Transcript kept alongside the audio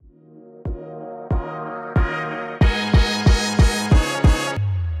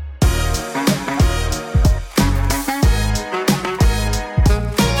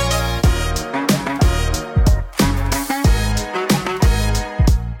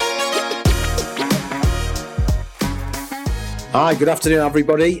Hi, good afternoon,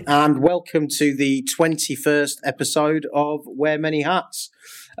 everybody, and welcome to the 21st episode of Wear Many Hats,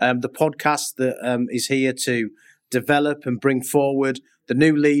 the podcast that is here to develop and bring forward the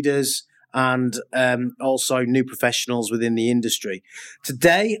new leaders and also new professionals within the industry.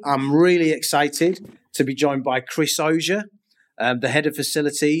 Today, I'm really excited to be joined by Chris Ogier, the head of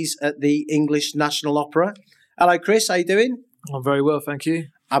facilities at the English National Opera. Hello, Chris. How you doing? I'm very well, thank you.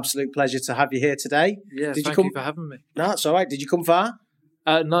 Absolute pleasure to have you here today. Yeah, thank you for having me. No, that's all right. Did you come far?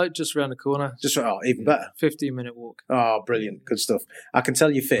 No, just around the corner. Even better. 15-minute walk. Oh, brilliant. Good stuff. I can tell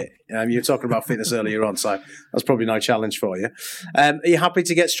you're fit. You were talking about fitness earlier on, so that's probably no challenge for you. Are you happy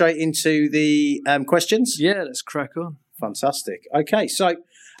to get straight into the questions? Yeah, let's crack on. Fantastic. Okay, so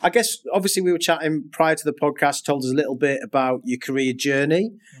I guess obviously we were chatting prior to the podcast, told us a little bit about your career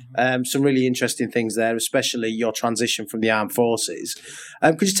journey, some really interesting things there, especially your transition from the armed forces.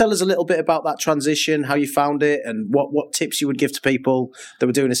 Could you tell us a little bit about that transition, how you found it, and what tips you would give to people that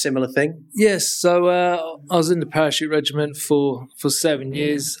were doing a similar thing? Yes, so I was in the parachute regiment for 7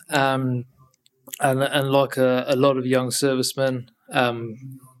 years, and like a lot of young servicemen,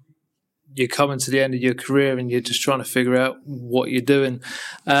 you're coming to the end of your career and you're just trying to figure out what you're doing.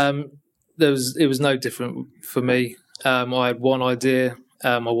 It was no different for me. I had one idea.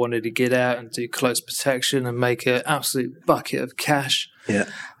 I wanted to get out and do close protection and make an absolute bucket of cash. Yeah.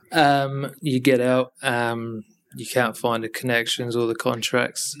 You get out, you can't find the connections or the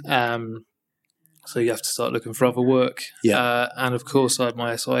contracts. So you have to start looking for other work. Yeah. And of course I had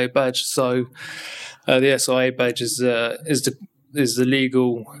my SIA badge. So the SIA badge is the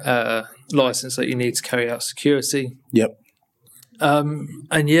legal license that you need to carry out security. Yep. So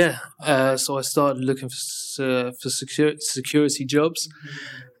I started looking for security jobs,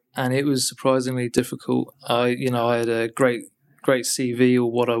 and it was surprisingly difficult. I had a great CV,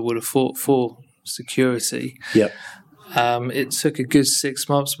 or what I would have thought for security. Yep. It took a good 6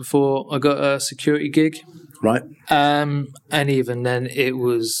 months before I got a security gig. Right. And even then, it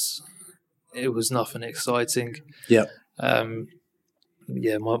was nothing exciting. Yep.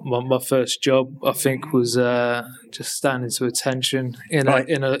 My first job, I think, was just standing to attention in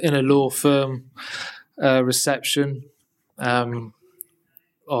a law firm reception. I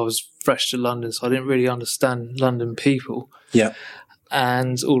was fresh to London, so I didn't really understand London people. Yeah.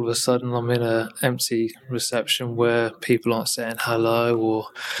 And all of a sudden, I'm in an empty reception where people aren't saying hello or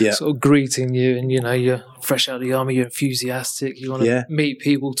sort of greeting you. And, you're fresh out of the army, you're enthusiastic, you want to meet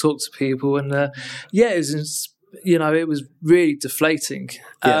people, talk to people. And, it was really deflating.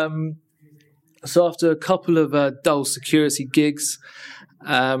 Yeah. So after a couple of dull security gigs,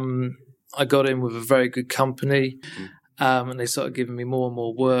 I got in with a very good company, and they started giving me more and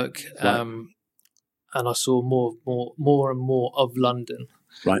more work. Right. And I saw more and more of London.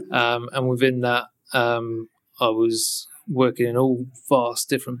 Right. And within that, I was working in all vast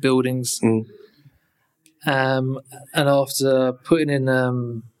different buildings. And after putting in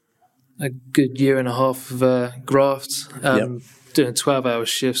a good year and a half of graft, doing 12-hour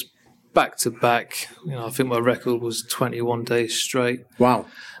shifts back to back. I think my record was 21 days straight. Wow.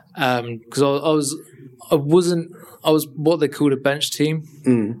 Because I was what they called a bench team,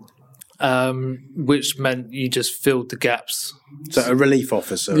 which meant you just filled the gaps. So a relief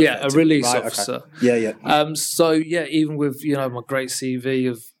officer. Yeah, a relief officer. Okay. Yeah. Even with my great CV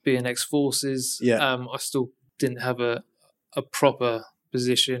of being ex-forces, I still didn't have a proper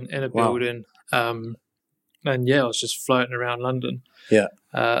position in a building. I was just floating around London. Yeah.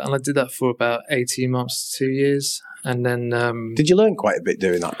 And I did that for about 18 months to 2 years. And then... did you learn quite a bit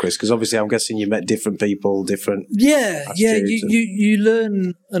doing that, Chris? Because obviously I'm guessing you met different people, different... Yeah. You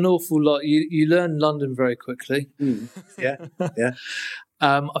learn an awful lot. You learn London very quickly. Yeah.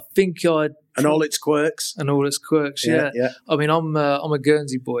 I think And all its quirks. Yeah. I mean, I'm a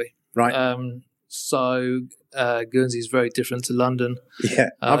Guernsey boy. Right. So Guernsey is very different to London. Yeah,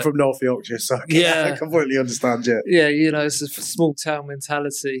 I'm from North Yorkshire, so I completely understand you. Yeah, it's a small town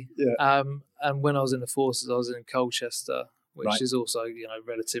mentality. Yeah. And when I was in the forces, I was in Colchester, which is also,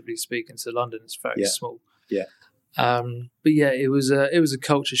 relatively speaking to London, it's very small. Yeah. It was a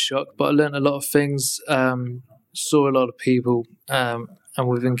culture shock, but I learned a lot of things, saw a lot of people, and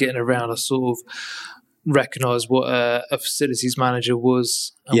within getting around, I sort of recognised what a facilities manager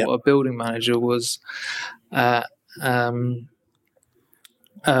was and what a building manager was. And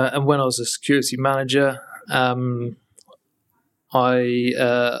when I was a security manager, I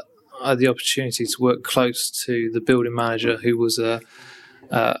had the opportunity to work close to the building manager, who was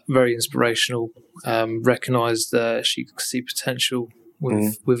very inspirational, recognised she could see potential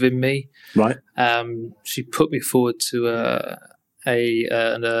within me. Right. She put me forward to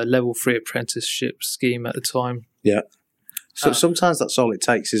a level 3 apprenticeship scheme at the time. Yeah. So sometimes that's all it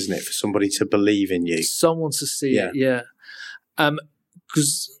takes, isn't it, for somebody to believe in you? Someone to see it, yeah.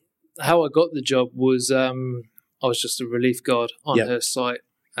 Because how I got the job was I was just a relief guard on her site,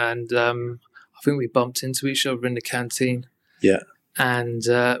 and I think we bumped into each other in the canteen. Yeah. And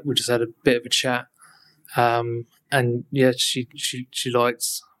we just had a bit of a chat. And yeah, she liked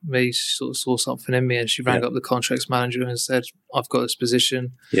me. She sort of saw something in me, and she rang up the contracts manager and said, "I've got this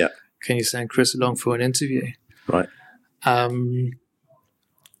position. Yeah. Can you send Chris along for an interview?" Right. And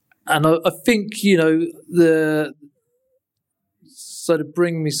I think, so to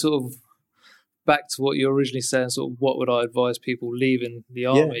bring me sort of back to what you were originally saying, sort of what would I advise people leaving the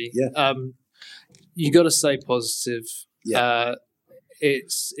army? Yeah. You got to stay positive. Yeah.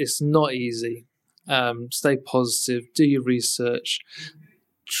 It's not easy. Stay positive. Do your research.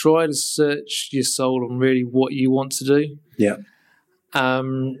 Try to search your soul on really what you want to do. Yeah.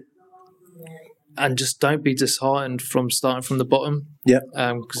 And just don't be disheartened from starting from the bottom. Yeah.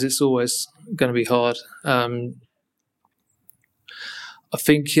 Because it's always going to be hard. I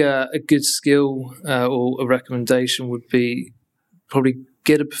think a good skill or a recommendation would be probably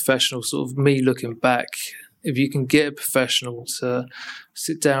get a professional. Sort of me looking back, if you can get a professional to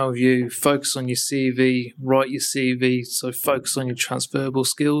sit down with you, focus on your CV, write your CV, so focus on your transferable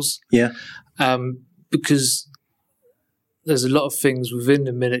skills. Yeah. Because there's a lot of things within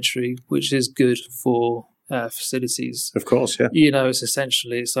the military which is good for facilities. Of course, yeah. It's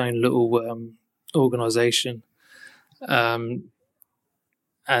essentially its own little organisation.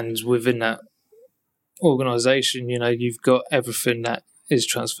 And within that organisation, you've got everything that is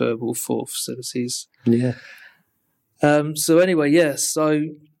transferable for facilities. Yeah. So anyway, yeah. So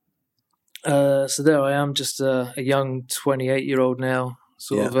there I am, just a young 28-year-old now,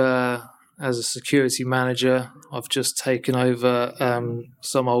 sort of as a security manager. I've just taken over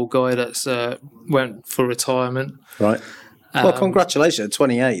some old guy that's went for retirement. Right. Well, congratulations at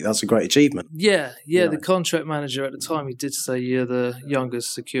 28. That's a great achievement. Yeah. The contract manager at the time, he did say you're the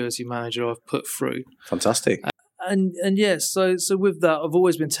youngest security manager I've put through. Fantastic. And yeah, so with that, I've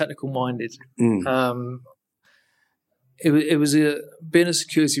always been technical minded. It was being a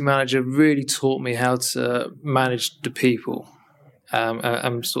security manager really taught me how to manage the people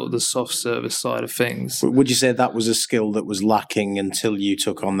and sort of the soft service side of things. Would you say that was a skill that was lacking until you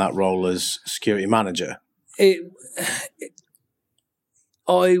took on that role as security manager?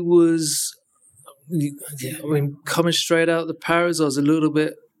 I was, coming straight out of the paras, I was a little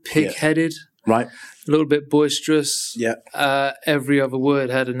bit pig-headed. Yeah. Right. A little bit boisterous. Yeah. Every other word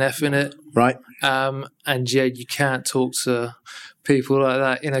had an F in it. Right. And yeah, you can't talk to people like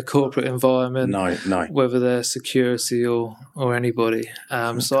that in a corporate environment. No. Whether they're security or anybody.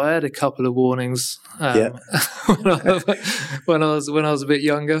 So I had a couple of warnings when I was a bit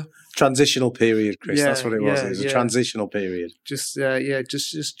younger. Transitional period, Chris. That's what it was. It was a transitional period. Just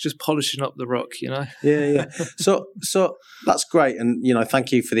polishing up the rock, Yeah. So that's great, and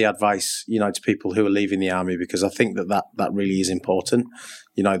thank you for the advice, to people who are leaving the army, because I think that really is important.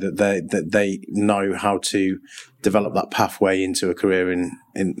 That they know how to develop that pathway into a career in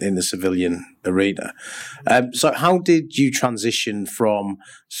the civilian arena. So how did you transition from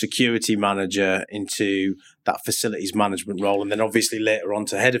security manager into that facilities management role, and then obviously later on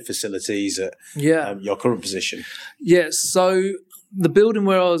to head of facilities at your current position? Yeah, so the building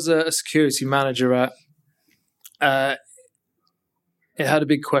where I was a security manager at, it had a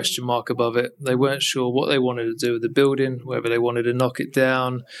big question mark above it. They weren't sure what they wanted to do with the building, whether they wanted to knock it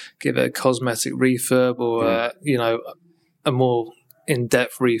down, give it a cosmetic refurb, or a more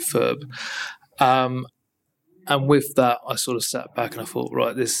in-depth refurb. And with that, I sort of sat back and I thought,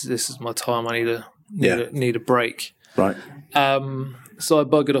 right, this is my time. I need a break. Right. So I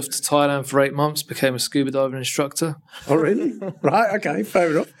buggered off to Thailand for 8 months, became a scuba diving instructor. Oh, really? Right. Okay. Fair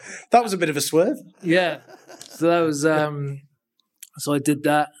enough. That was a bit of a swerve. Yeah. So that was. So I did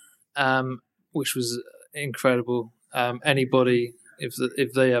that, which was incredible. Anybody,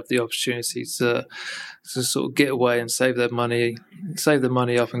 if they have the opportunity to sort of get away and save their money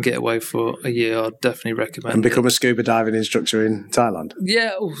up and get away for a year, I'd definitely recommend and become a scuba diving instructor in Thailand.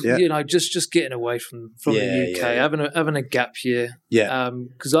 Yeah. Just getting away from the UK, having a gap year. Yeah.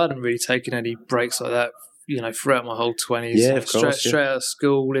 Because I hadn't really taken any breaks like that. Throughout my whole 20s. Yeah, of course. Straight out of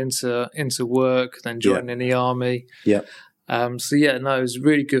school into work, then joining the army. Yeah. It was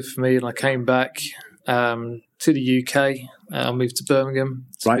really good for me, and I came back to the UK. I moved to Birmingham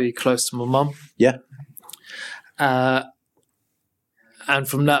to be close to my mum. Yeah. And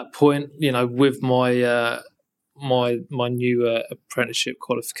from that point, with my my new apprenticeship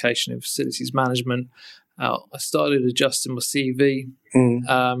qualification in facilities management, I started adjusting my CV.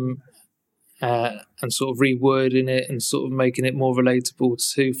 and sort of rewording it and sort of making it more relatable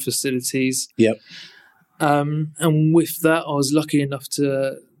to facilities. Yep. And with that, I was lucky enough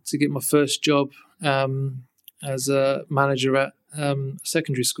to get my first job as a manager at a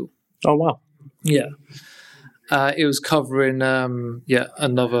secondary school. Oh, wow. Yeah. It was covering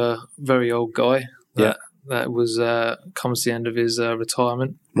another very old guy that was comes to the end of his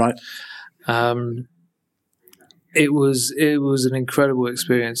retirement. Right. It was an incredible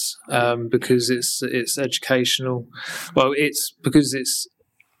experience because it's educational. Well, it's because it's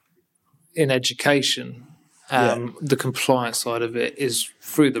in education. The compliance side of it is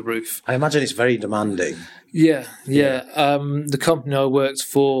through the roof. I imagine it's very demanding. Yeah. The company I worked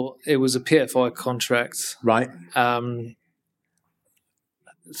for, it was a PFI contract. Right.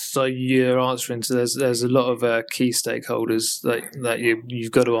 So you're answering to there's a lot of key stakeholders that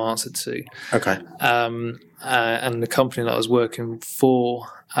you've got to answer to. Okay. And the company that I was working for,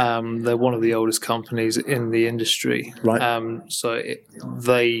 they're one of the oldest companies in the industry. Right. So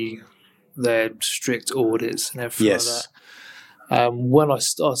they're strict audits and everything like that. When I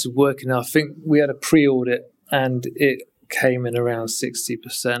started working, I think we had a pre-audit and it came in around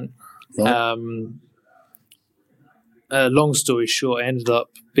 60%. Right. Long story short, I ended up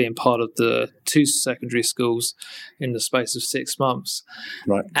being part of the 2 secondary schools in the space of 6 months.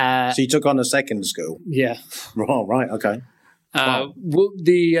 Right. So you took on a second school? Yeah. Oh, right. Okay. Wow.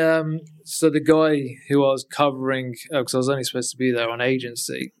 So the guy who I was covering, because I was only supposed to be there on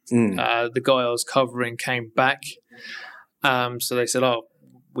agency, the guy I was covering came back. So they said, "Oh,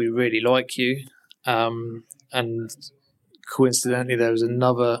 we really like you," and coincidentally, there was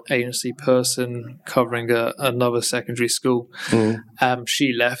another agency person covering another secondary school.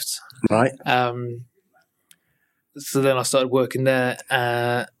 She left. Right. So then I started working there,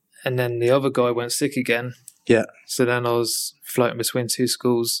 and then the other guy went sick again. Yeah. So then I was floating between 2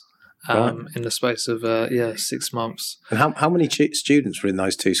 schools in the space of 6 months. And how many students were in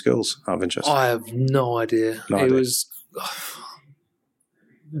those 2 schools, out of interest? I have no idea. It was...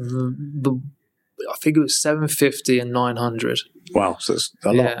 I think it was 750 and 900. Wow, so it's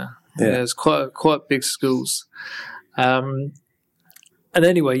a lot. Yeah, it's quite big schools. And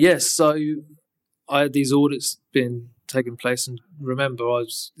anyway, yes, so I had these audits been taking place, and remember,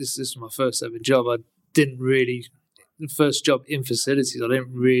 this was my first ever job. I didn't really, the first job in facilities, I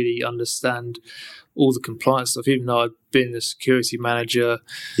didn't really understand all the compliance stuff, even though I'd been a security manager,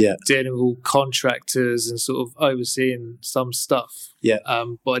 dealing with all contractors and sort of overseeing some stuff. Yeah.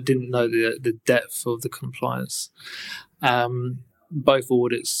 But I didn't know the depth of the compliance. Both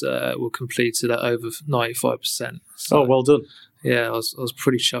audits were completed at over 95%. So, well done. Yeah, I was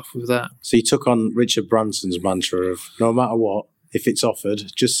pretty chuffed with that. So you took on Richard Branson's mantra of no matter what, if it's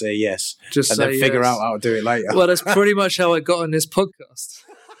offered, just say yes. And then figure out how to do it later. Well, that's pretty much how I got on this podcast.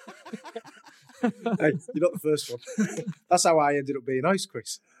 Hey, you're not the first one. That's how I ended up being host,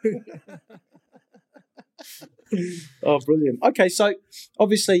 Chris. Oh, brilliant. Okay, so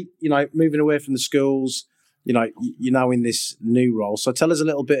obviously, moving away from the schools, you're now in this new role. So tell us a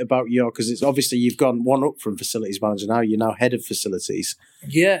little bit about because it's obviously you've gone one up from facilities manager now. You're now head of facilities.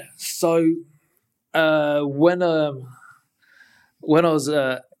 Yeah. So when I was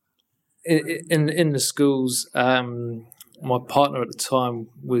in the schools, my partner at the time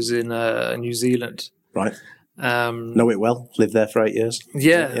was in New Zealand. Right. Know it well. Lived there for 8 years.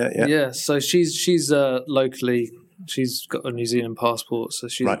 Yeah. So she's locally. She's got a New Zealand passport, so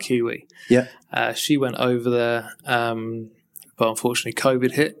she's a Kiwi. Yeah. She went over there, but unfortunately,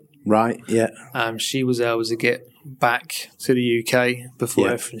 COVID hit. Right. Yeah. She was able to get back to the UK before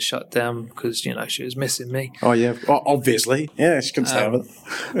everything shut down because she was missing me. Oh yeah. Well, obviously. Yeah. She couldn't stay over.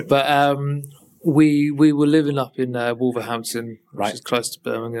 But we were living up in Wolverhampton, which is close to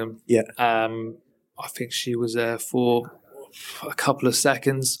Birmingham. Yeah. I think she was there for a couple of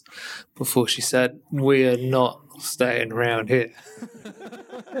seconds before she said, "We are not staying around here."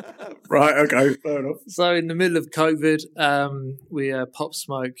 Right, okay, fair enough. So in the middle of COVID, we popped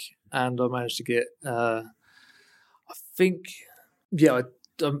smoke, and I managed to get,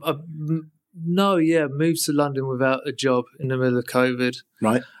 moved to London without a job in the middle of COVID.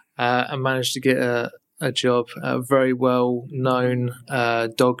 Right. And managed to get a job at a very well-known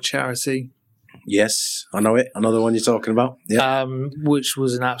dog charity. Yes, I know it. Another one you're talking about. Yeah. Which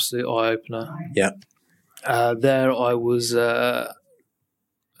was an absolute eye-opener. Yeah. There I was the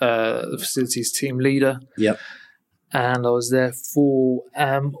facilities team leader. Yep. And I was there for,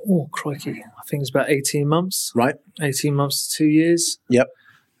 crikey, I think it's about 18 months. Right. 18 months to 2 years. Yep.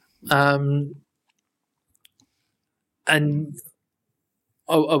 And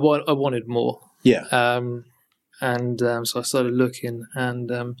I wanted more. Yeah. and so I started looking,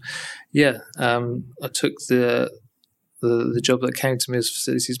 and I took the job that came to me as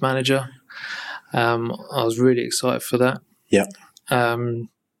facilities manager. I was really excited for that. Yeah.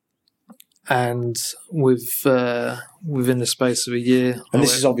 And within the space of a year, and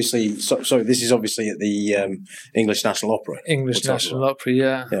this is obviously this is obviously at the English National Opera. English National Opera,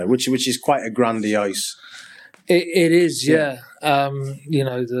 yeah, which is quite a grandiose. It is, yeah.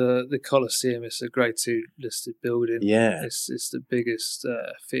 The Coliseum is a Grade 2 listed building. Yeah, it's the biggest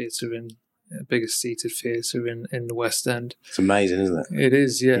biggest seated theatre in the West End. It's amazing, isn't it? It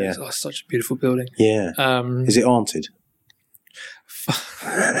is, yeah. It's such a beautiful building. Yeah. Is it haunted?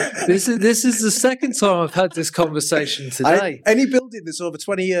 This is the second time I've had this conversation today. Any building that's over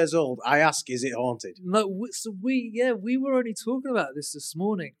 20 years old, I ask, is it haunted? No, so we were only talking about this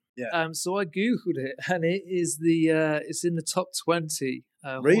morning. Yeah. So I googled it, and it is it's in the top 20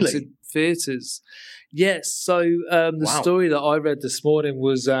 really? haunted theatres. Yes. So the story that I read this morning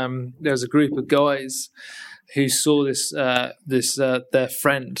was there was a group of guys who saw their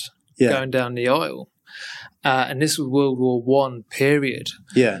friend going down the aisle. And this was World War One period.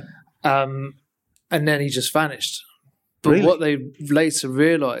 Yeah. And then he just vanished. But really? What they later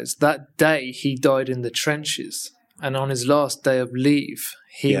realised, that day he died in the trenches. And on his last day of leave,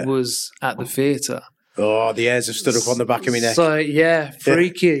 he was at the theatre. Oh, the hairs have stood up on the back of my neck. So, yeah,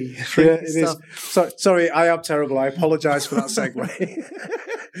 freaky. Freaky stuff. Is. Sorry, I am terrible. I apologise for that segue.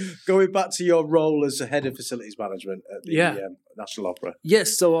 Going back to your role as head of facilities management at the National Opera.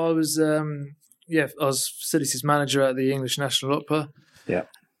 Yes, so I was... I was facilities manager at the English National Opera. Yeah.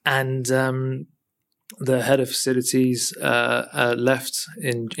 And the head of facilities left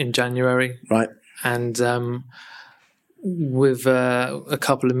in January. Right. And with a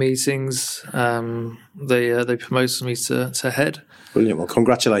couple of meetings, they promoted me to head. Brilliant. Well,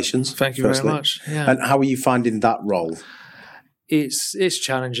 congratulations. Thank you very much. Yeah. And how are you finding that role? It's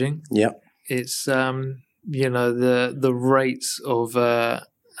challenging. Yeah. It's the rates of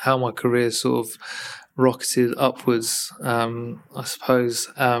how my career sort of rocketed upwards, I suppose.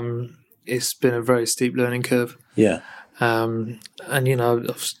 It's been a very steep learning curve. Yeah. And,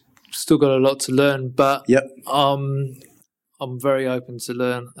 I've still got a lot to learn, but I'm very open to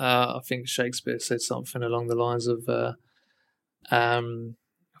learn. I think Shakespeare said something along the lines of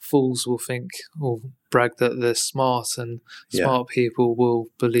fools will brag that they're smart, and smart people will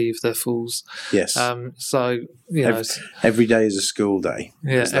believe they're fools. Yes. So, every day is a school day.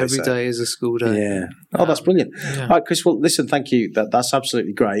 Yeah, every day is a school day. Yeah. Oh, that's brilliant. Yeah. All right, Chris, well, listen, thank you. That's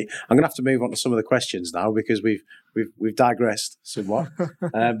absolutely great. I'm going to have to move on to some of the questions now because we've digressed somewhat.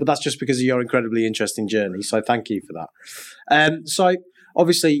 But that's just because of your incredibly interesting journey. So thank you for that. So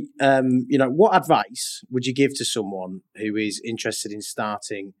obviously, what advice would you give to someone who is interested in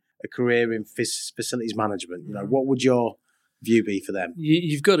starting a career in facilities management? What would your view be for them?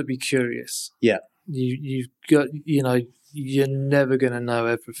 You've got to be curious. Yeah. You've got, you're never going to know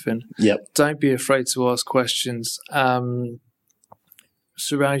everything. Yep. Don't be afraid to ask questions.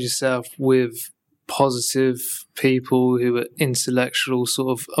 Surround yourself with positive people who are intellectual,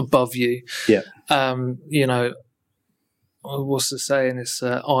 sort of above you. Yeah. What's the saying? It's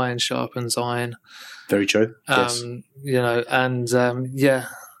iron sharpens iron. Very true. Yes.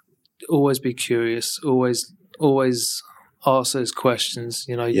 Always be curious. Always ask those questions.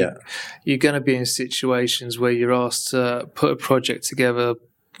 You're going to be in situations where you're asked to put a project together,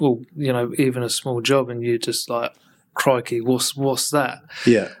 or even a small job, and you're just like, crikey, what's that?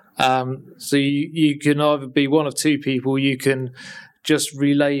 Yeah. So you can either be one of two people. You can just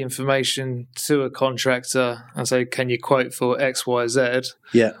relay information to a contractor and say, can you quote for X, Y, Z?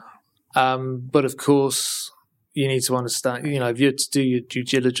 Yeah. But of course, you need to understand, if you're to do your due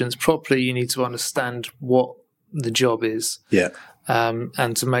diligence properly, you need to understand what the job is. Yeah.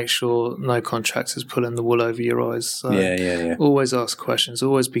 And to make sure no contractor's pulling the wool over your eyes. So yeah. Always ask questions,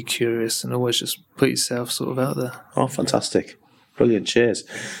 always be curious, and always just put yourself sort of out there. Oh, fantastic. Brilliant. Cheers.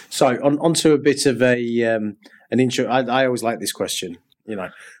 So on to a bit of an intro. I always like this question.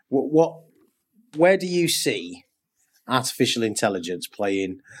 Where do you see artificial intelligence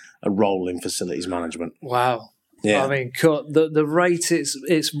playing a role in facilities management? Wow. Yeah. I mean, God, the rate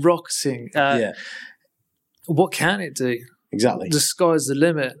it's rocketing. What can it do? Exactly. The sky's the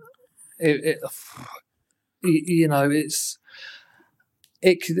limit. It'll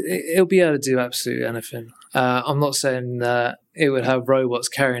be able to do absolutely anything. I'm not saying that it would have robots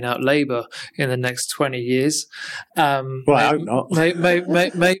carrying out labour in the next 20 years. I hope not. Maybe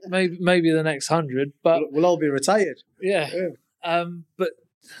the next 100. But we'll all be retired. Yeah. But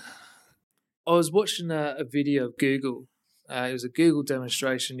I was watching a video of Google. It was a Google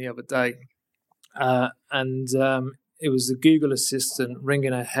demonstration the other day, and it was the Google Assistant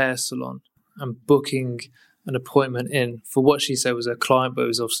ringing a hair salon and booking an appointment in for what she said was her client, but it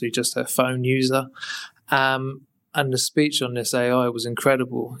was obviously just her phone user. And the speech on this AI was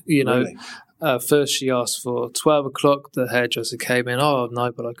incredible. Really? First she asked for 12 o'clock. The hairdresser came in, oh,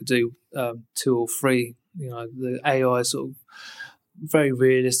 no, but I could do 2 or 3. The AI sort of very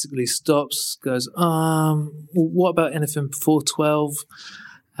realistically stops, goes, what about anything before 12?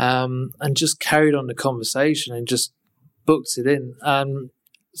 And just carried on the conversation and just booked it in.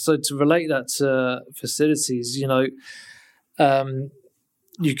 So to relate that to facilities, you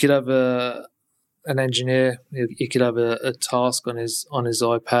could have an engineer, he could have a task on his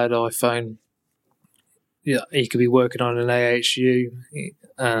iPad, iPhone. Yeah, he could be working on an AHU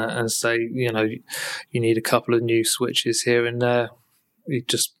and say, you need a couple of new switches here and there. He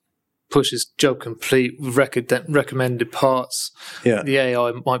just pushes job complete with recommended parts. Yeah. The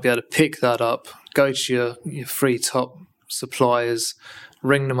AI might be able to pick that up, go to your 3 top suppliers,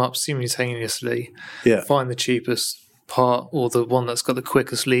 ring them up simultaneously, find the cheapest part or the one that's got the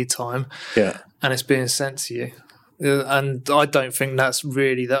quickest lead time, and it's being sent to you. And I don't think that's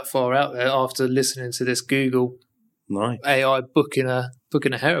really that far out there after listening to this Google AI booking a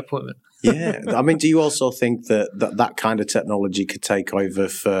hair appointment. Yeah. I mean, do you also think that kind of technology could take over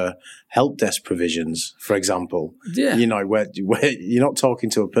for help desk provisions, for example? Yeah. Where you're not talking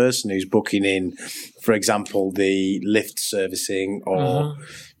to a person who's booking in, for example, the lift servicing or,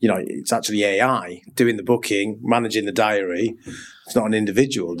 it's actually AI doing the booking, managing the diary. It's not an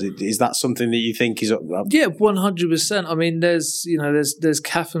individual. Is that something that you think is up? Yeah, 100%. I mean, there's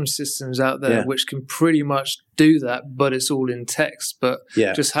CAFM systems out there which can pretty much do that, but it's all in text. But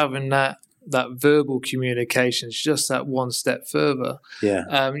just having that verbal communication is just that one step further.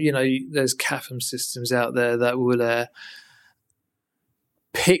 Yeah. There's CAFM systems out there that will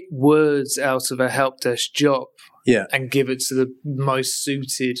pick words out of a help desk job and give it to the most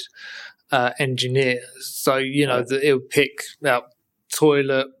suited engineer. So, it'll pick out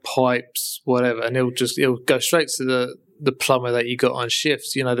toilet, pipes, whatever, and it'll go straight to the plumber that you got on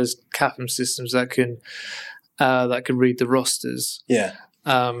shifts. There's CAFM systems that can read the rosters. Yeah.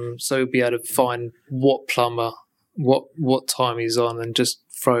 So you'll be able to find what plumber, what time he's on, and just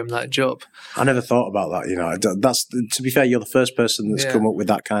throw him that job. I never thought about that. That's, to be fair, you're the first person that's come up with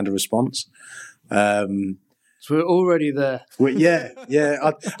that kind of response. So we're already there.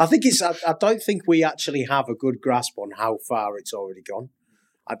 I think I don't think we actually have a good grasp on how far it's already gone.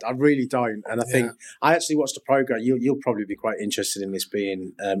 I really don't. And I think I actually watched a program. You'll probably be quite interested in this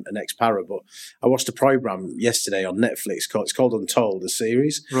being an ex-para, but I watched a program yesterday on Netflix. It's called Untold, the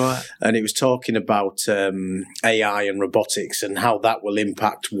series. Right. And it was talking about AI and robotics and how that will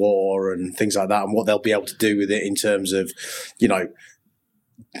impact war and things like that and what they'll be able to do with it in terms of,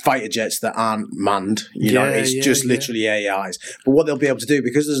 fighter jets that aren't manned, it's just literally AIs. But what they'll be able to do,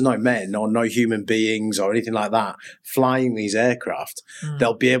 because there's no men or no human beings or anything like that flying these aircraft,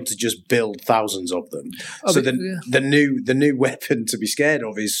 they'll be able to just build thousands of them. The new weapon to be scared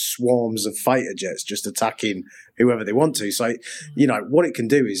of is swarms of fighter jets just attacking whoever they want to. So, what it can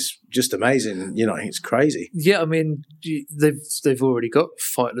do is just amazing. It's crazy. Yeah, I mean, they've already got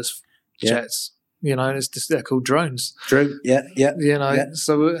fightless jets. They're called drones. True. Yeah.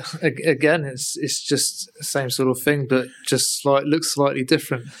 So again, it's just the same sort of thing, but just looks slightly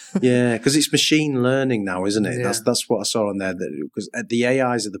different. Yeah, because it's machine learning now, isn't it? Yeah. That's what I saw on there. Because the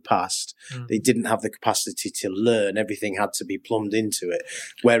AIs of the past, they didn't have the capacity to learn. Everything had to be plumbed into it.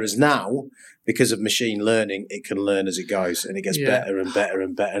 Whereas now, because of machine learning, it can learn as it goes, and it gets better and better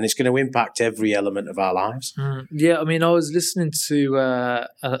and better, and it's going to impact every element of our lives. Yeah, I mean, I was listening to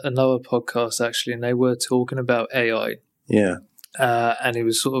another podcast actually, and they were talking about AI. Yeah, and it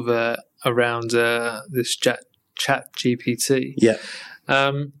was sort of around this chat GPT. Yeah,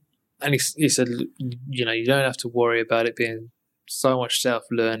 and he said, you don't have to worry about it being so much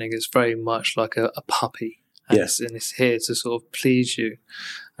self-learning. It's very much like a puppy. And it's here to sort of please you.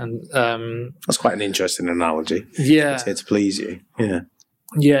 And that's quite an interesting analogy. Yeah. It's here to please you. Yeah.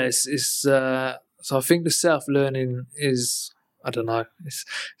 Yeah, so I think the self-learning is, I don't know, it's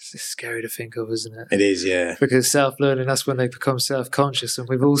scary to think of, isn't it? It is, yeah. Because self-learning, that's when they become self-conscious, and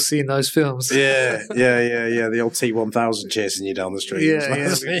we've all seen those films. Yeah. The old T-1000 chasing you down the street.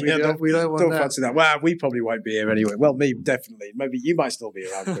 We don't want that. Fancy that. Well, we probably won't be here anyway. Well, me, definitely. Maybe you might still be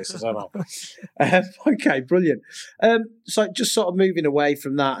around, Chris. I don't know. Okay, brilliant. So just sort of moving away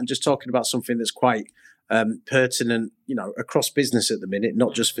from that and just talking about something that's quite pertinent, across business at the minute,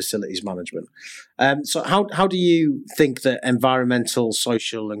 not just facilities management. So how do you think that environmental,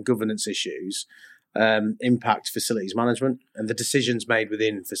 social and governance issues impact facilities management and the decisions made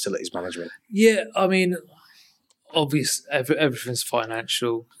within facilities management? Yeah, I mean, obviously, everything's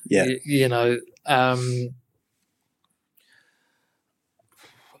financial. Yeah.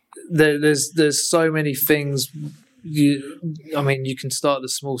 There's so many things. You can start at the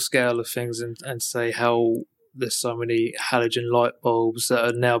small scale of things and say how there's so many halogen light bulbs that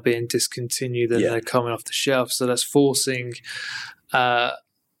are now being discontinued and they're coming off the shelf. So that's forcing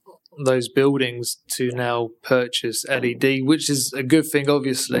those buildings to now purchase LED, which is a good thing,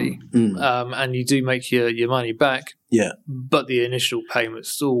 obviously, and you do make your money back. Yeah, but the initial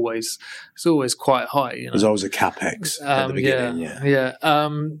payment's always quite high. There's always a capex at the beginning.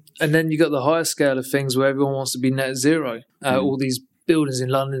 And then you got the higher scale of things where everyone wants to be net zero. All these buildings in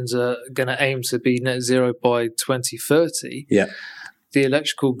London are going to aim to be net zero by 2030. Yeah, the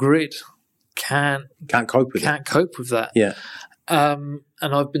electrical grid can't cope with that. Yeah. And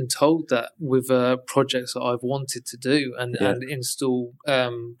I've been told that with projects that I've wanted to do and install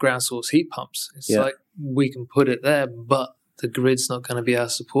ground source heat pumps. It's like we can put it there, but the grid's not going to be able to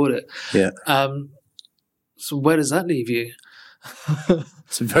support it. Yeah. So where does that leave you?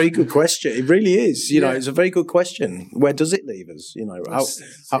 It's a very good question. It really is. You know, it's a very good question. Where does it leave us? You know,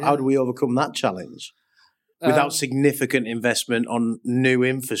 how do we overcome that challenge without significant investment on new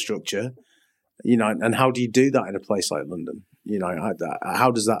infrastructure? You know, and how do you do that in a place like London? You know,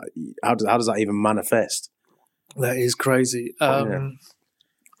 how does that even manifest? That is crazy. I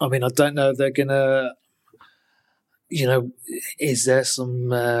mean, I don't know if they're gonna. You know, is there some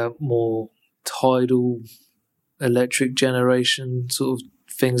more tidal electric generation sort of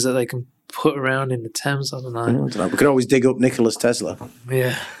things that they can put around in the Thames? I don't know. We could always dig up Nicholas Tesla.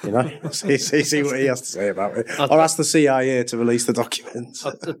 Yeah. You know, see what he has to say about it. Or ask the CIA to release the documents.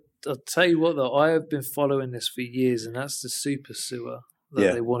 I'll tell you what, though, I have been following this for years, and that's the super sewer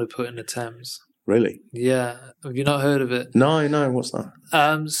that they want to put in the Thames. Really? Yeah. Have you not heard of it? No. What's that?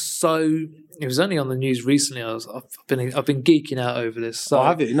 So it was only on the news recently. I've been geeking out over this. So,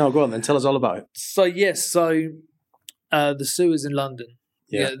 have you? No, go on then. Tell us all about it. So yes, the sewers in London.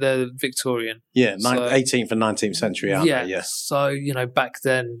 Yeah, they're Victorian. Yeah, 18th and 19th century, aren't they? Yeah. So, you know, back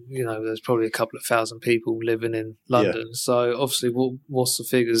then, you know, there's probably a couple of thousand people living in London. Yeah. So, obviously, what's the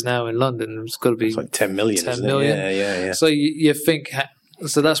figures now in London? It's got to be... It's like 10 million, 10 million. Yeah. So, you think...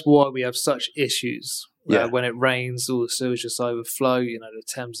 So, that's why we have such issues. When it rains, all the sewage just overflow. You know, the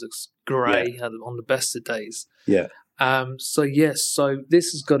Thames looks grey on the best of days. Yeah. So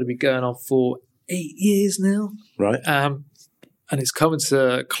this has got to be going on for 8 years now. Right. And it's coming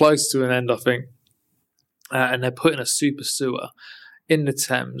to close to an end, I think. And they're putting a super sewer in the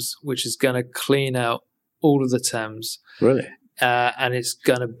Thames, which is going to clean out all of the Thames. Really? And it's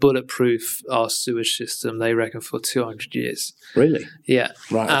going to bulletproof our sewage system, they reckon, for 200 years. Really? Yeah.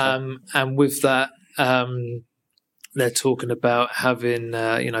 Right. Okay. And with that, they're talking about having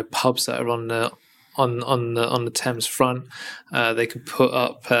pubs that are on the Thames front. They could put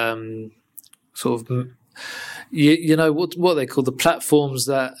up sort of. You know what they call the platforms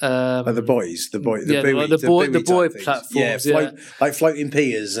that the boy platforms, like floating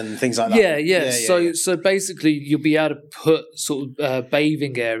piers and things like that. So basically, you'll be able to put sort of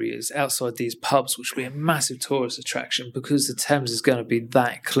bathing areas outside these pubs, which will be a massive tourist attraction because the Thames is going to be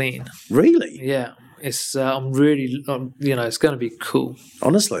that clean. Really? Yeah. It's it's going to be cool.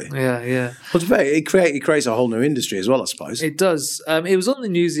 Honestly, yeah. Well, it creates a whole new industry as well, I suppose. It does. It was on the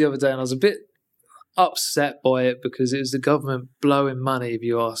news the other day, and I was a bit upset by it because it was the government blowing money, if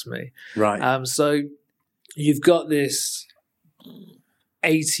you ask me. Right. So you've got this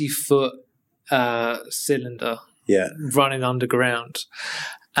 80-foot cylinder running underground,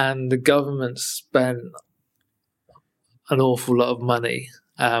 and the government spent an awful lot of money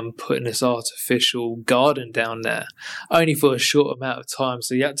putting this artificial garden down there, only for a short amount of time.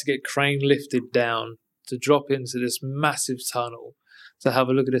 So you had to get crane lifted down to drop into this massive tunnel to have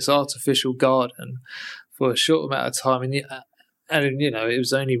a look at this artificial garden for a short amount of time, and it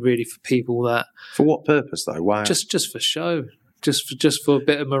was only really for people that. For what purpose though? Why? Just for show, just for a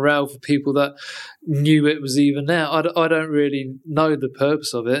bit of morale for people that knew it was even there. I don't really know the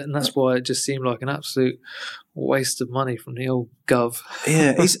purpose of it, and that's why it just seemed like an absolute waste of money from the old gov.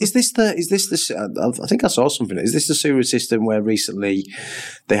 Yeah, is this the? I think I saw something. Is this the sewer system where recently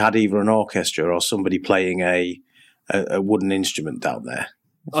they had either an orchestra or somebody playing a wooden instrument down there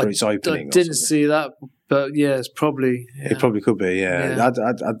for its opening? I didn't see that, but yeah, it's probably. Yeah. It probably could be, yeah.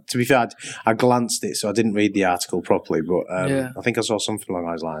 To be fair, I glanced it, so I didn't read the article properly, but I think I saw something along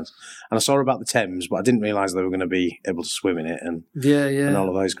those lines. And I saw about the Thames, but I didn't realise they were going to be able to swim in it and and all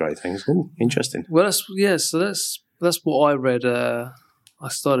of those great things. Ooh, interesting. Well, so that's what I read I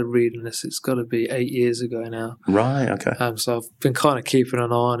started reading this. It's got to be 8 years ago now. Right. Okay. So I've been kind of keeping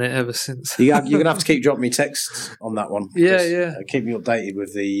an eye on it ever since. You're gonna have to keep dropping me texts on that one. Yeah. Keep me updated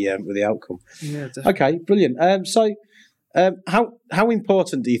with the outcome. Yeah. Definitely. Okay. Brilliant. So, how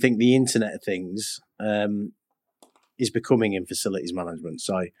important do you think the Internet of Things is becoming in facilities management?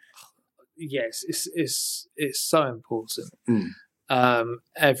 So, yes, it's so important.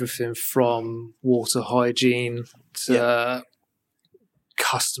 Everything from water hygiene to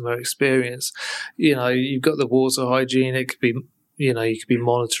customer experience. You've got the water hygiene. It could be, you could be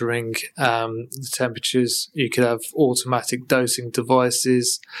monitoring the temperatures. You could have automatic dosing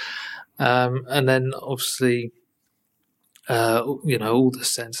devices, and then obviously, all the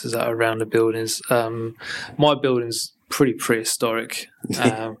sensors that are around the buildings. My building's pretty prehistoric.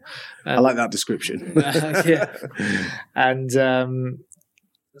 I like that description. Yeah, and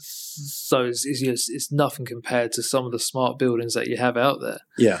so it's nothing compared to some of the smart buildings that you have out there.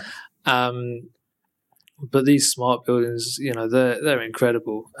 Yeah. But these smart buildings, they're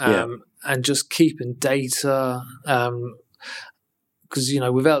incredible. And just keeping data, because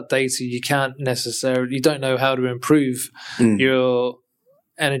without data, you don't know how to improve your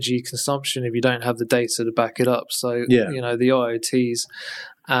energy consumption if you don't have the data to back it up. So the IoTs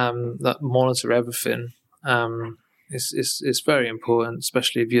that monitor everything is very important,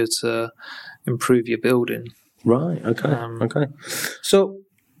 especially if you're to improve your building. Right. Okay. Okay. So,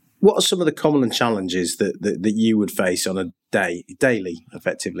 what are some of the common challenges that you would face on a daily,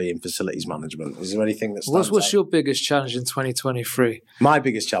 effectively, in facilities management? Is there anything that stands What's out? your biggest challenge in 2023? My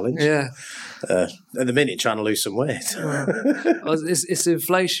biggest challenge? Yeah. At the minute, trying to lose some weight. It's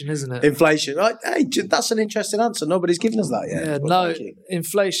inflation, isn't it? Inflation. Hey, that's an interesting answer. Nobody's given us that yet. Yeah, no,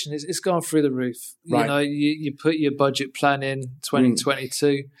 inflation it's gone through the roof. Right. You put your budget plan in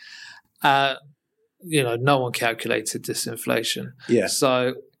 2022. No one calculated this inflation. Yeah.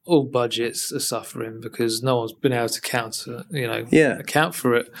 So all budgets are suffering because no one's been able to account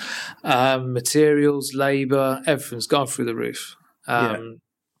for it. Materials, labour, everything's gone through the roof. I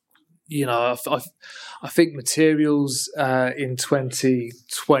think materials in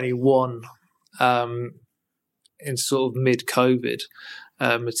 2021, in sort of mid-COVID,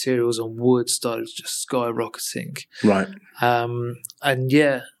 materials on wood started just skyrocketing. Right.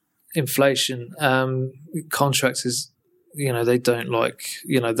 Inflation. Contractors, they don't like,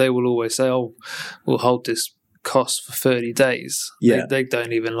 they will always say, "Oh, we'll hold this cost for 30 days." Yeah. They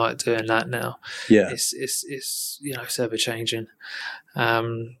don't even like doing that now. Yeah. It's ever changing.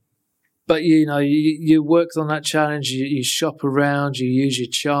 But you worked on that challenge. You shop around. You use your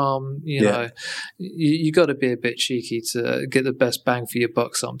charm. You got to be a bit cheeky to get the best bang for your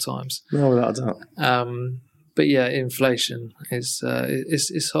buck sometimes. No, without a doubt. But yeah, inflation is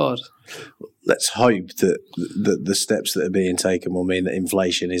hard. Let's hope that the steps that are being taken will mean that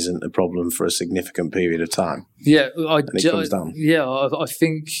inflation isn't a problem for a significant period of time. Yeah, it comes down. Yeah, I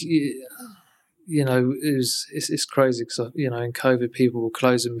think it's crazy because in COVID people were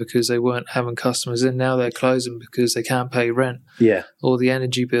closing because they weren't having customers in. Now they're closing because they can't pay rent. Yeah, or the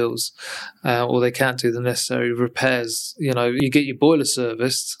energy bills, or they can't do the necessary repairs. You get your boiler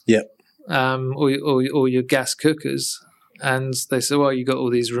serviced. Yeah. Or your gas cookers, and they say, well, you got all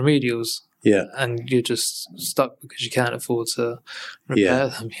these remedials, and you're just stuck because you can't afford to repair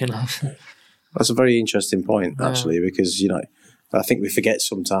them. That's a very interesting point, actually, because I think we forget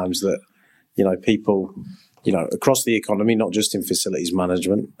sometimes that people across the economy, not just in facilities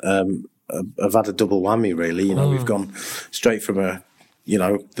management, have had a double whammy. Really, we've gone straight from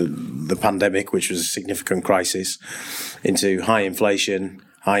the pandemic, which was a significant crisis, into high inflation,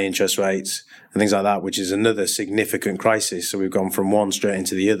 high interest rates and things like that, which is another significant crisis. So we've gone from one straight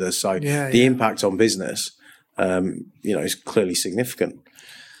into the other. So the impact on business, is clearly significant.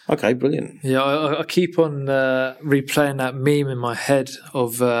 Okay, brilliant. Yeah, I keep on replaying that meme in my head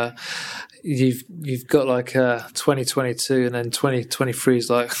of you've got like 2022 and then 2023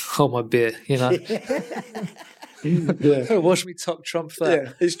 is like, oh, my beer, Yeah. Watch me talk Trump that.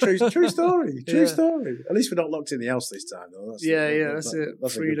 Yeah, it's true story. True story. At least we're not locked in the house this time, though. That's it.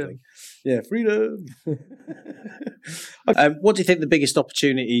 That's freedom. Yeah, freedom. What do you think the biggest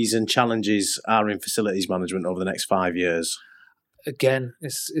opportunities and challenges are in facilities management over the next 5 years? Again,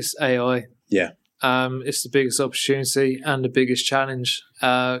 it's AI. Yeah. It's the biggest opportunity and the biggest challenge.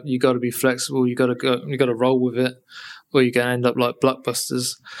 You got to be flexible. You got to roll with it, or you're going to end up like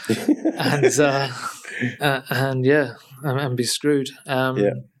Blockbusters, and be screwed. I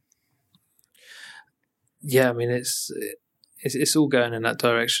mean, it's all going in that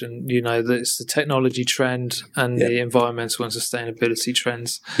direction. That it's the technology trend and the environmental and sustainability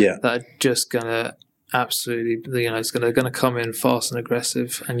trends that are just going to Absolutely. It's going to come in fast and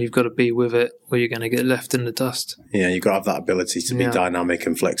aggressive, and you've got to be with it, or you're going to get left in the dust. Yeah, you've got to have that ability to be dynamic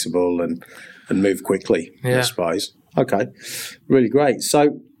and flexible and move quickly, I suppose. Okay, really great.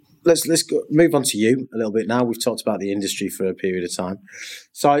 So let's move on to you a little bit now. We've talked about the industry for a period of time.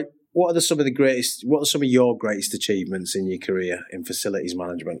 So what are some of your greatest achievements in your career in facilities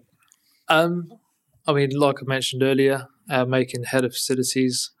management? Like I mentioned earlier, making head of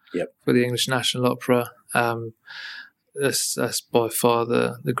facilities for the English National Opera. That's by far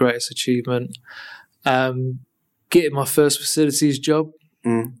the greatest achievement. Getting my first facilities job,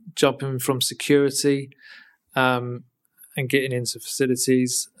 jumping from security, and getting into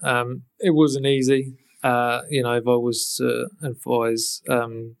facilities. It wasn't easy. If I was to advise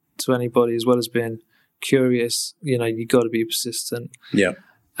to anybody, as well as being curious, you got to be persistent. Yeah.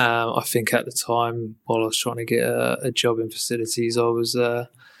 I think at the time, while I was trying to get a job in facilities, I was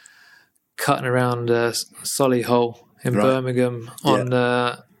cutting around Solihull in Birmingham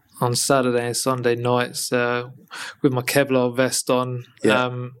on Saturday and Sunday nights with my Kevlar vest on,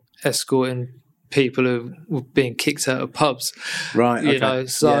 escorting people who were being kicked out of pubs. Right.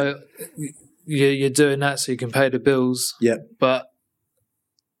 You're doing that so you can pay the bills. Yeah. But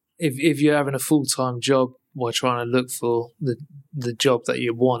if you're having a full-time job while trying to look for the job that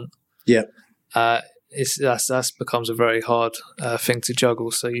you want, that becomes a very hard thing to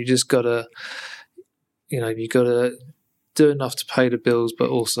juggle. So you just gotta, you gotta do enough to pay the bills, but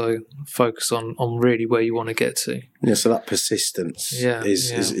also focus on really where you want to get to. Yeah. So that persistence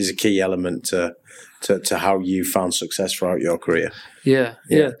is a key element to how you found success throughout your career. Yeah.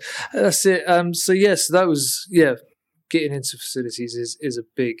 That's it. So that was getting into facilities is a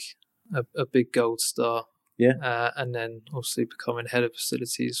big gold star. Yeah. And then obviously becoming head of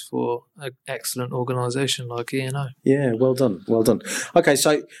facilities for an excellent organisation like E&O. Yeah, well done. Okay,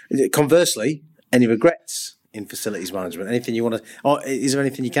 so conversely, any regrets in facilities management? Anything you want to, or is there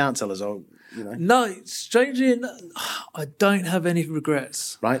anything you can't tell us? Or No, strangely enough, I don't have any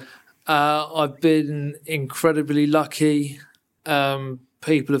regrets. Right. I've been incredibly lucky.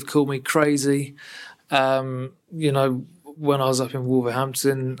 People have called me crazy. When I was up in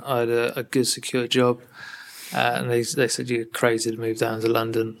Wolverhampton, I had a good secure job. And they said, you're crazy to move down to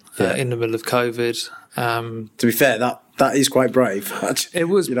London in the middle of COVID. To be fair, that is quite brave. It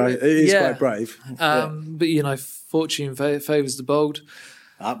was, it is quite brave. But fortune favours the bold.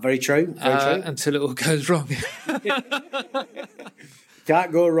 Very true. Until it all goes wrong.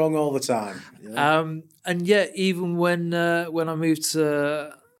 Can't go wrong all the time. And even when I moved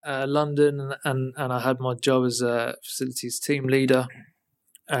to London and I had my job as a facilities team leader,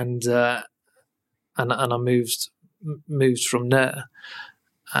 and I moved from there.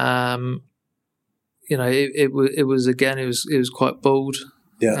 It was quite bold.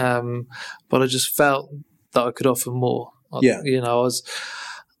 Yeah. But I just felt that I could offer more. I was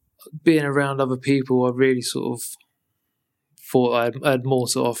being around other people. I really sort of thought I had more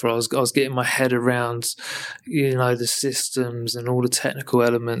to offer. I was getting my head around, the systems and all the technical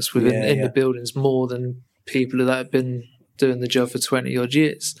elements within the buildings more than people that have been doing the job for 20 odd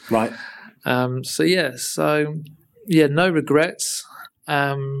years. Right. No regrets.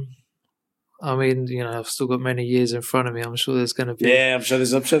 I've still got many years in front of me. I'm sure there's going to be. Yeah, I'm sure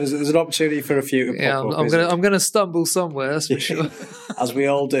there's an opportunity for a few to pop up. I'm going to stumble somewhere. That's for sure. As we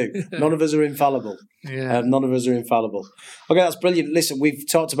all do. None of us are infallible. Yeah. None of us are infallible. Okay, that's brilliant. Listen, we've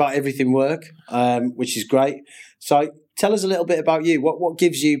talked about everything work, which is great. So tell us a little bit about you. What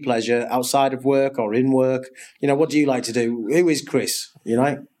gives you pleasure outside of work or in work? What do you like to do? Who is Chris?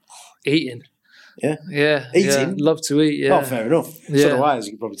 Eating. Yeah? Yeah. Eating? Yeah. Love to eat, yeah. Oh, fair enough. Yeah. So do I, as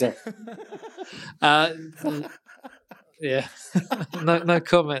you can probably tell. Yeah. No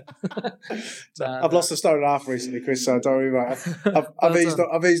comment. I've lost a stone and a half recently, Chris, so don't worry about it. I've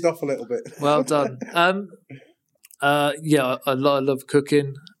eased off a little bit. Well done. I love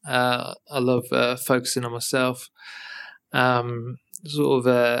cooking. I love focusing on myself. Trying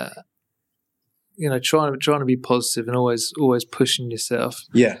to be positive and always pushing yourself.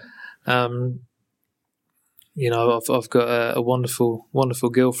 Yeah. I've got a wonderful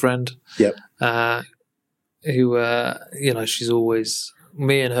girlfriend. Yep. Who she's always,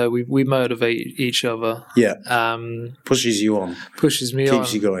 me and her, we motivate each other. Yeah. Pushes you on. Pushes me Keeps on.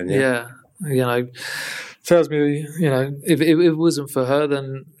 Keeps you going. Yeah. Tells me, if it wasn't for her,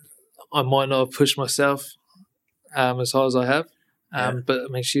 then I might not have pushed myself as hard as I have.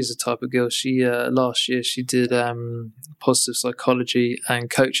 But she's the type of girl. She last year she did positive psychology and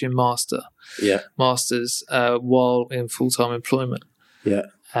coaching masters while in full-time employment. Yeah.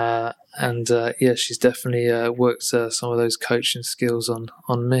 she's definitely worked some of those coaching skills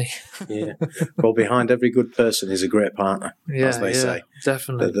on me. Yeah. Well, behind every good person is a great partner, as they say.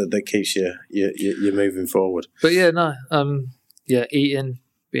 Definitely. That keeps you moving forward. But eating,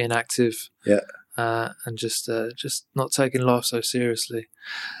 being active, and just not taking life so seriously.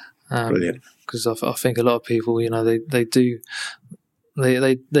 Brilliant. Because I think a lot of people, they do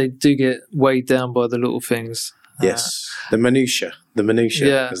get weighed down by the little things. Yes, the minutiae,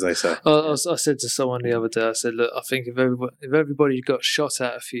 as they say. I said to someone the other day, I said, look, I think if everybody got shot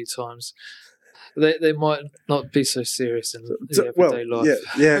at a few times, they might not be so serious in everyday life.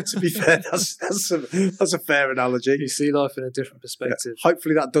 Yeah. To be fair, that's a fair analogy. You see life in a different perspective. Yeah.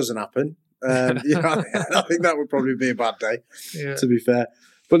 Hopefully that doesn't happen. I think that would probably be a bad day. Yeah. To be fair.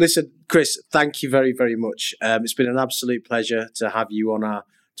 But listen, Chris, thank you very, very much. It's been an absolute pleasure to have you on our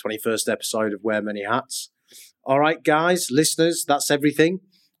 21st episode of Wear Many Hats. All right, guys, listeners, that's everything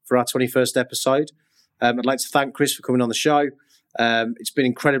for our 21st episode. I'd like to thank Chris for coming on the show. It's been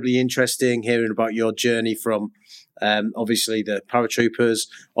incredibly interesting hearing about your journey from obviously the paratroopers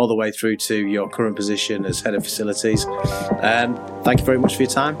all the way through to your current position as head of facilities. Thank you very much for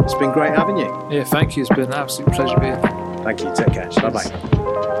your time. It's been great having you. Yeah, thank you. It's been an absolute pleasure being here. Thank you. Take care.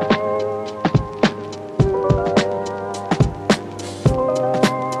 Bye-bye.